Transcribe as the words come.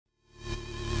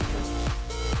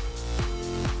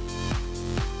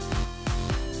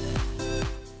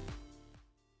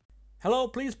Hello,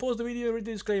 please pause the video, read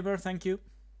the disclaimer, thank you.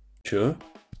 Чё?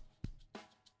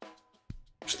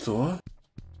 Что?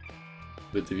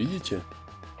 Вы это видите?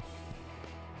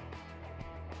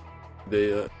 Когда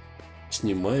я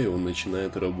снимаю, он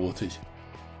начинает работать.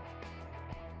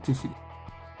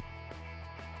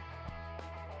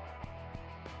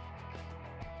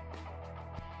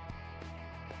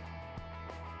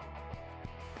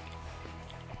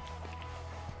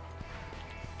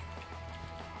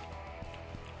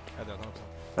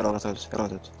 Jag har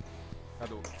ratat ut.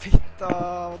 Vadå?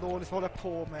 Fitta, vad dåligt håller jag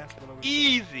på med?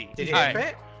 Easy! Did you Alright. hit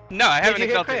crit? No, I haven't Did you hit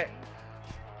exalted. crit?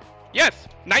 Yes!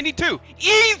 92!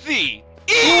 Easy!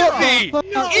 Easy!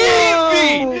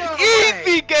 Easy!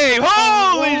 Easy game!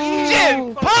 Holy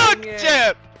shit! Punk yeah.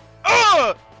 chip!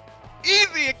 Oh!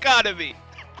 Easy economy!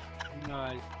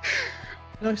 Nice.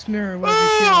 Nice mirror.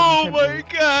 Oh my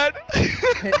god!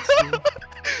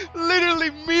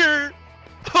 Literally mirror!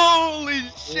 Holy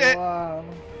shit! Wow.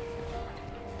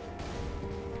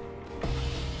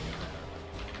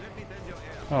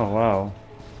 Oh wow.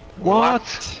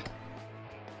 What?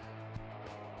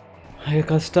 I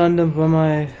got stunned by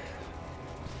my...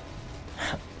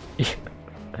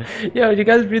 Yo, did you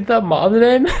guys read that mob's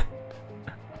name?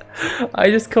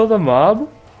 I just killed a mob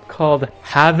called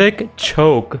Havoc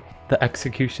Choke the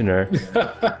Executioner.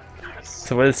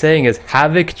 So what it's saying is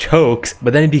Havoc chokes,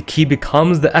 but then he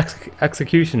becomes the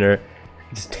Executioner.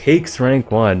 He just takes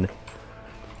rank 1.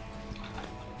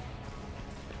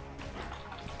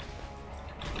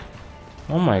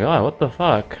 Oh my god, what the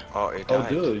fuck? Oh, it Oh died.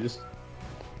 dude, you just...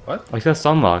 What? I just got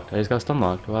stun locked. I just got stun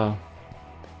locked. Wow.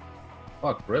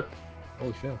 Fuck, rip.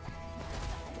 Oh shit.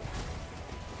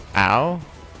 Ow.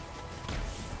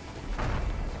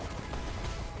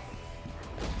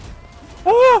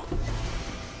 Oh!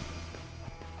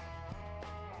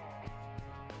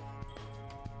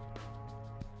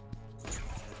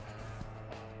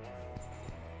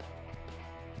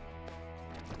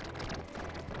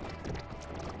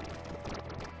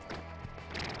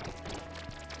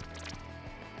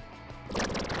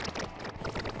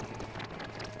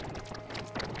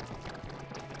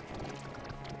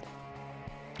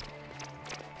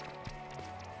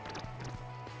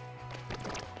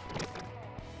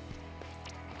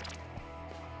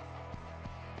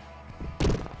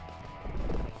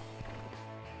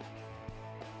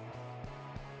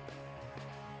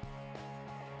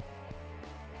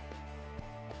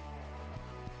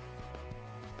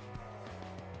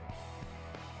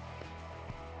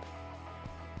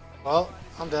 Well,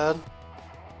 I'm dead.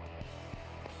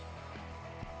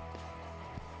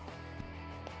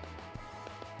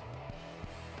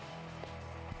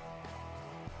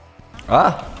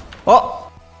 Ah!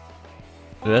 Oh!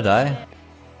 Did I die?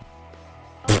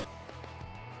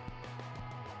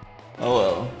 Oh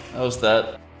well, that was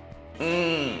that.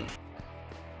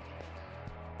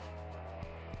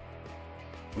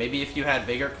 Maybe if you had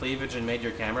bigger cleavage and made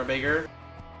your camera bigger,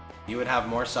 you would have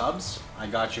more subs. I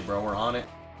got you, bro. We're on it.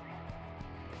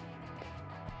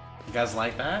 You guys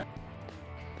like that?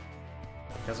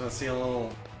 You guys want to see a little...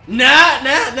 Nah!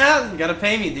 You gotta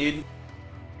pay me, dude. You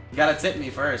gotta tip me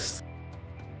first.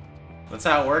 That's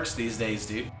how it works these days,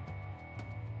 dude.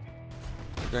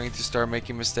 Going to start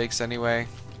making mistakes anyway.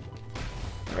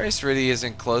 The race really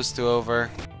isn't close to over.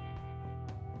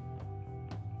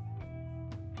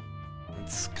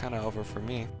 It's kind of over for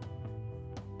me.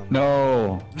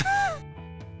 No!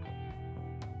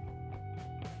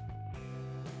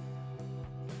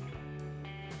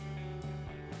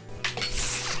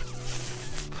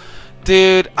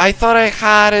 Dude, I thought I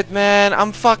had it, man.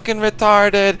 I'm fucking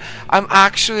retarded. I'm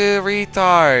actually a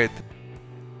retard.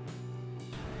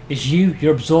 It's you.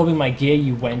 You're absorbing my gear,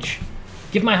 you wench.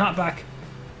 Give my hat back.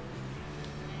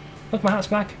 Look, my hat's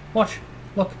back. Watch.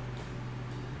 Look.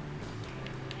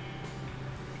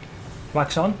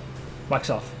 Wax on. Wax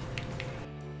off.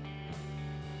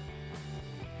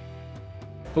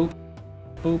 Boop.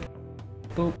 Boop.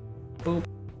 Boop. Boop.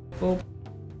 Boop.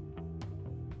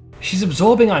 She's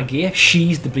absorbing our gear.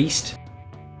 She's the beast.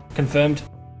 Confirmed.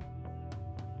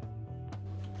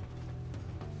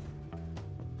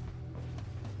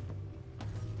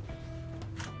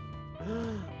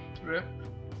 Rip.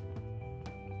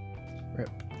 Rip.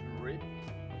 Rip.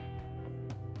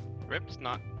 Rip's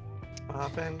not. What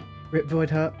happened? Rip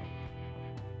Void Hut.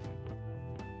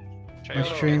 Chaos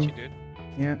stream. you, dude.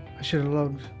 Yeah, I should have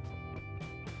logged.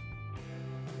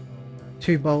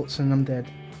 2 bolts and I'm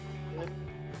dead.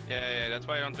 Yeah, that's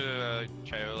why I don't do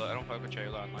Chayola. I don't fuck with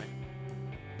Chayola online.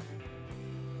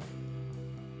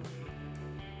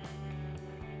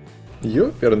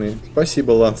 Ёперный.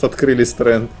 Спасибо, Ланс, открыли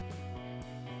стренд.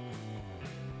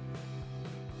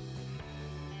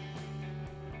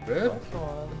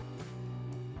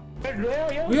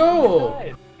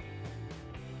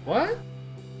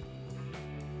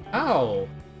 Ow!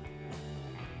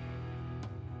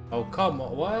 Oh, come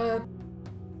on, what?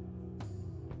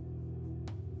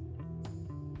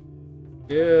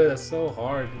 Dude, that's so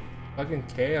hard. Fucking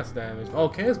chaos damage. Oh,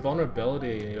 chaos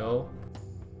vulnerability, you know?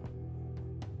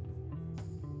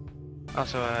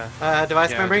 Also,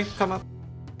 device yeah, memory, just- come up.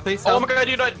 Please Oh help. my god,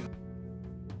 you died!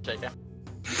 Check it.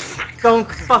 Don't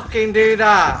fucking do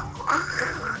that!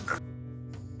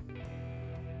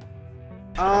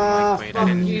 Oh, wait, I fuck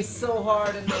didn't- you so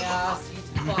hard in the ass, you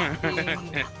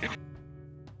fucking...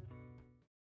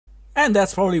 And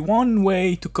that's probably one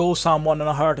way to cause someone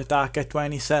a heart attack at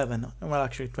 27. Well,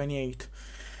 actually 28.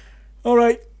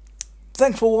 Alright,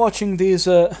 thanks for watching this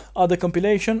other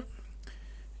compilation.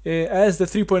 As the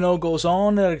 3.0 goes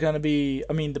on, there's gonna be,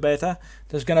 the beta,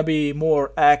 there's gonna be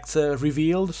more acts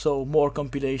revealed, so more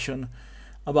compilation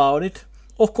about it.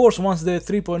 Of course, once the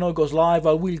 3.0 goes live,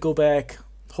 I will go back,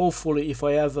 hopefully, if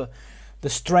I have the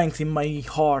strength in my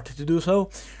heart to do so,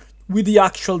 with the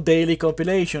actual daily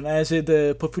compilation, as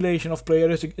the population of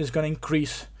players is gonna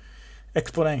increase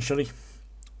exponentially.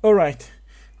 Alright,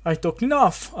 I talked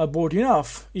enough, I bored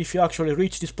enough. If you actually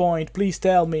reach this point, please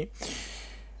tell me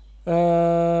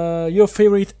your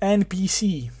favorite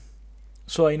NPC,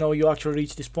 so I know you actually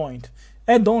reached this point.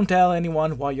 And don't tell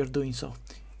anyone why you're doing so,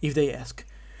 if they ask.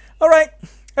 Alright,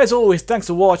 as always, thanks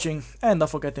for watching, and don't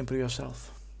forget to improve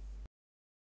yourself.